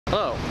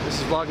Hello, this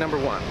is vlog number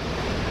 1.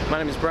 My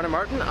name is Brennan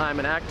Martin. I'm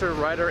an actor,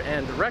 writer,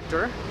 and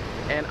director,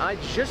 and I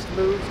just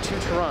moved to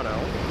Toronto,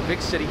 a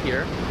big city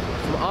here,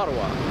 from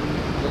Ottawa,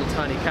 a little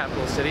tiny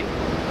capital city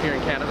here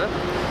in Canada,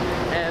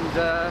 and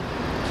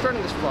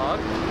starting this vlog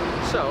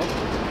so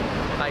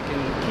I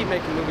can keep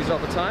making movies all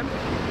the time,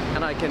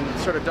 and I can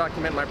sort of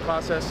document my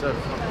process of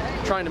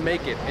trying to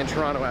make it in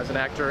Toronto as an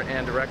actor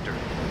and director.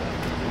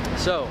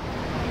 So,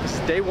 this is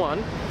day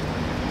 1.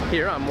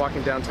 Here, I'm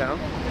walking downtown,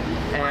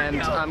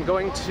 and I'm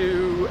going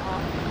to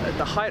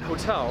the Hyatt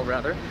Hotel,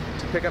 rather,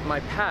 to pick up my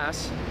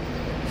pass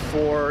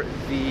for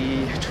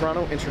the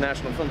Toronto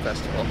International Film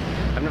Festival.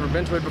 I've never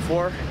been to it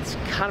before. It's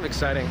kind of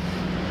exciting.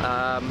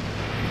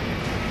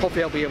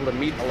 Hopefully I'll be able to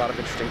meet a lot of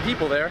interesting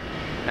people there,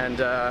 and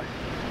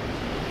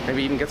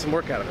maybe even get some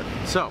work out of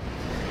it. So,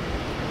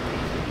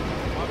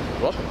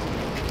 welcome.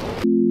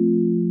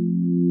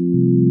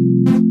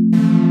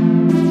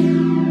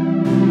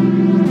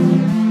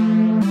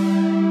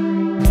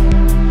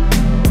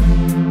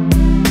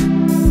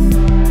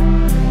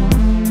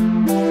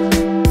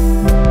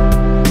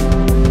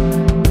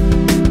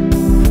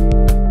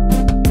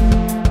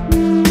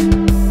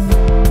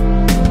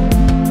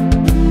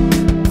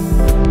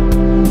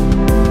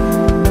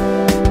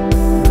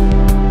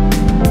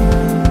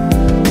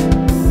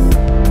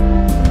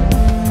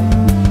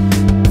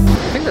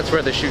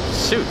 Where they shoot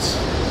suits.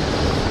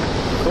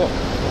 Cool.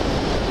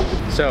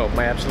 So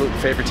my absolute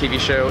favorite TV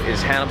show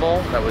is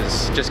Hannibal. That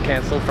was just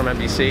canceled from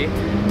NBC,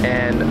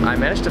 and I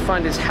managed to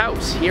find his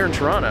house here in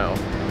Toronto.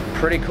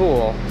 Pretty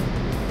cool.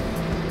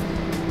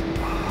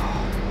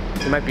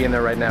 He might be in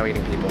there right now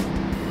eating people.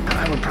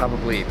 I would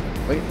probably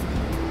wait.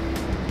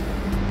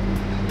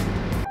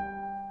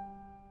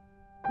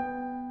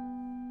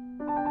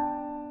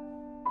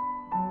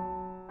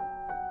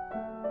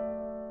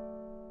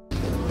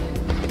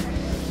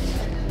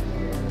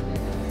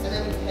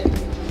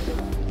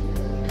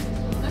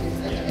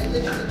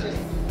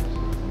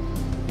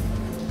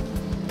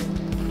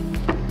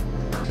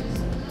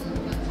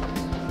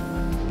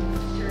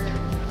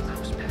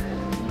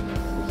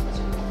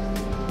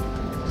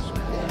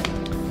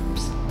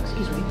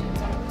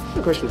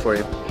 A question for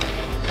you.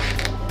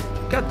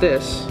 Got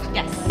this.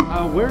 Yes.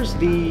 Where's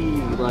the,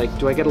 like,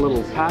 do I get a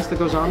little pass that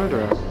goes on it,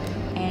 or?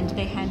 And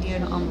they hand you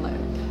an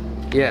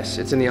envelope. Yes,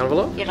 it's in the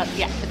envelope? Yeah,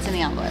 it's in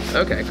the envelope.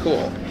 Okay,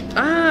 cool.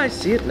 Ah, I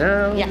see it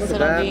now. Yes, Look at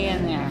it'll that. be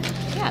in there.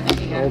 Yeah,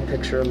 there you go. Old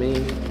picture of me.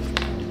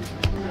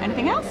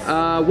 Anything else?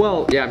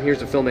 Well, yeah, I'm here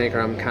as a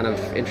filmmaker. I'm kind of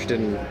interested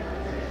in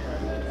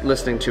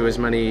listening to as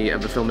many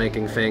of the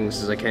filmmaking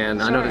things as I can.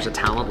 Sure. I know there's a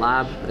talent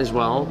lab as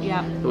well.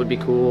 Yeah. It would be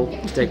cool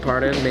to take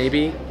part in,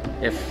 maybe,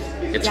 if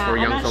it's for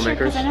young I'm not filmmakers. sure,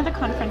 because I know the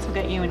conference will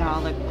get you into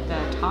all the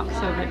talks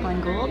over at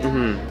Glenn Gould.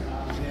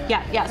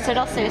 Yeah, so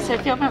it'll say, so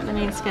if you open up the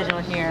main schedule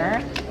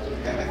here,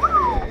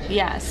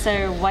 yeah,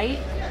 so white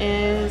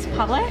is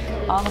public,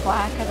 all the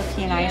black are the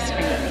P&I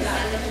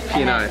screens.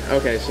 P&I,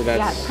 okay, so that's...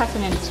 Yeah, press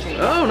and industry.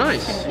 Oh,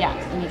 nice. Yeah,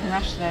 and you can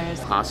rush those.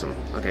 Awesome,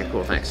 okay,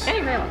 cool, thanks. Hey,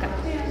 you're very welcome.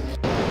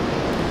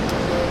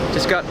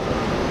 Just got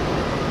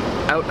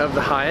out of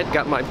the Hyatt,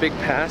 got my big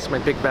pass, my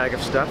big bag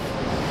of stuff.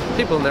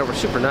 People in there were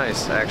super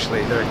nice,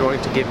 actually. They're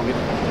going to give me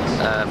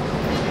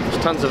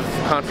tons of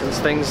conference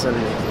things and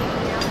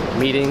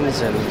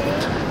meetings and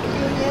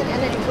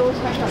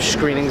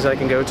screenings I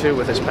can go to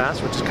with this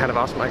pass, which is kind of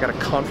awesome. I got a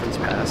conference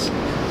pass,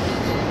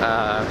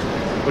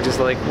 which is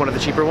like one of the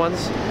cheaper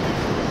ones,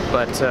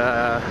 but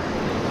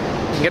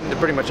you can get into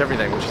pretty much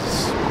everything, which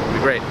is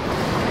great.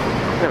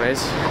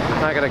 Anyways,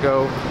 I gotta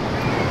go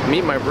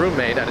meet my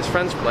roommate at his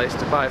friend's place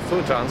to buy a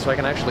futon so I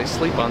can actually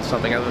sleep on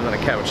something other than a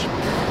couch.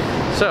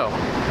 So,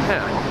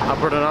 yeah,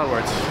 upward and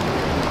onwards.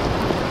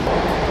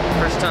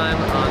 First time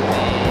on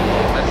the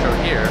metro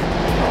here,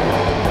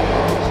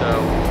 so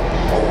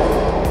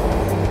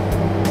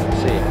let's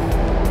see,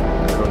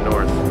 let's go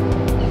north.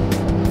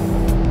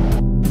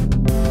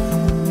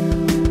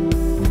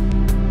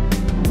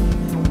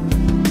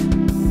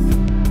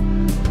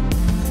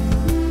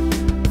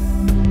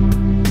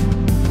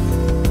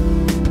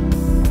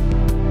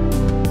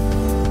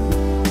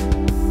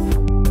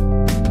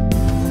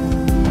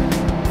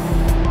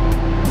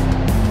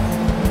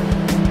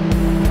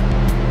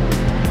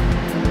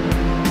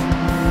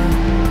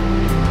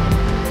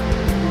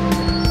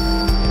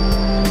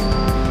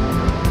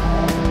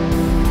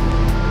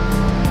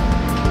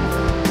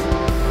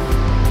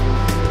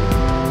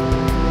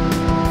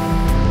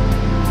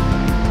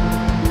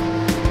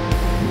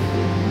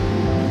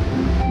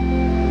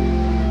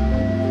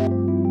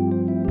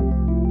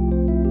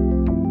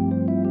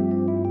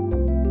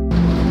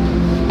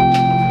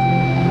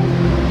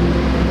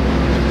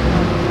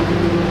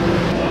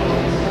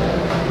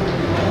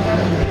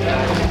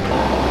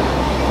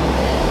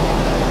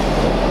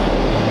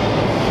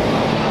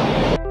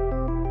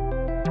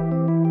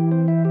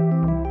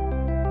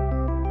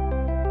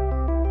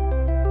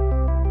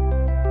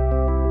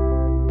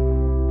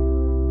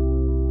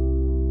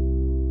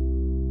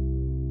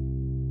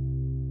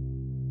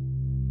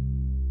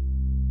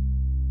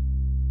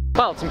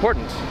 Well, it's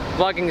important.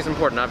 Vlogging is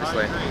important,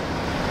 obviously.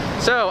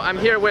 So I'm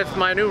here with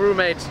my new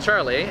roommate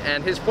Charlie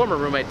and his former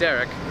roommate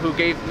Derek, who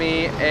gave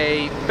me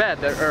a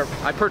bed, or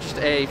I purchased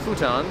a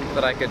futon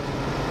that I could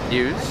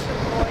use.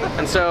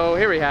 And so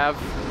here we have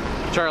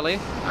Charlie.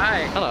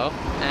 Hi. Hello.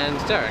 And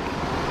Derek.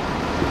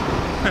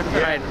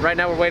 Right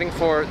now we're waiting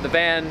for the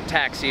van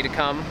taxi to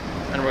come,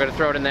 and we're gonna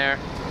throw it in there,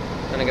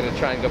 and I'm gonna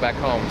try and go back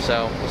home.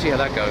 So we'll see how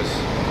that goes.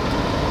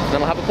 Then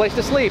we'll have a place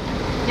to sleep.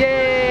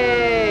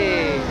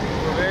 Yay!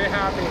 We're very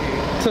happy.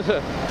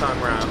 Futon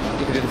round.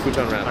 You can do the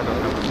futon round. I don't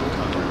have a futon round.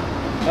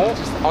 Oh,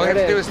 All you have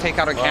to do is take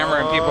out a camera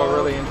and people are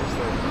really interested.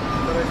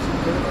 But it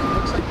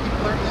looks like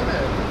people are in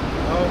it.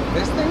 Oh,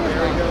 This thing is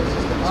there he on. goes.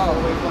 Just the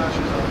hallway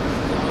flashes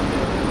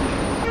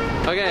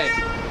on. Okay,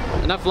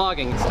 enough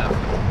vlogging and stuff.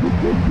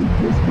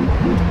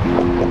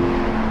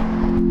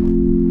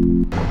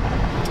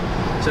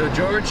 So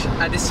George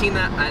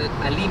Adesina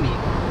Alimi,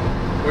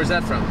 where's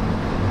that from?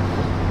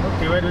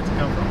 Okay, where did it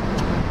come from?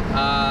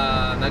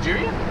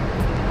 Nigeria?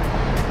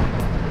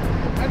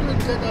 How do you get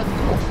that good?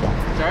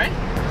 Sorry?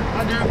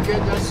 How do you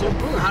get that so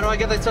good? How do I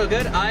get that so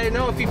good? I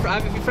know I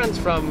have a few friends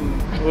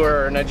who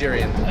are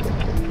Nigerian,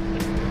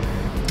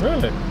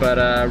 Really? but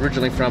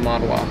originally from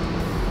Ottawa.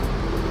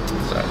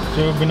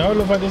 So you've been all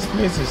over these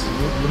places.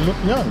 You look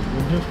young.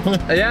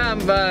 Yeah,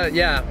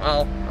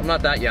 I'm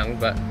not that young,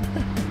 but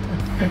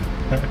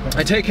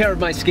I take care of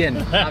my skin,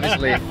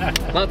 obviously.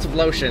 Lots of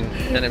lotion,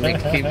 and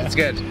it's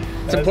good.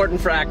 It's important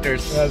for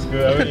actors. That's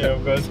good. I mean,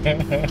 of course.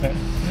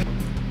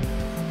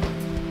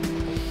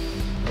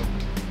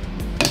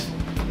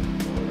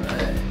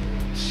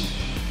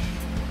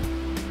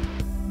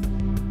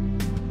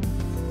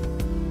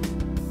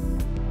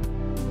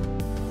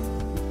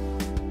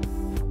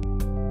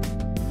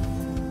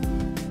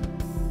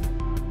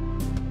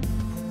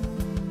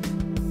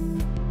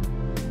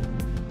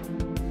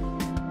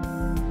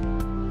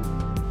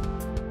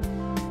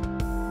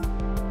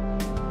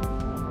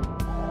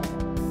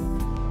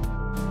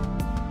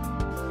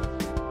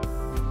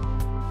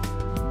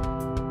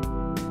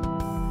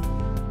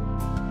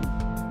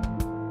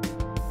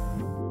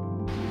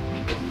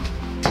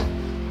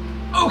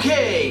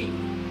 Okay,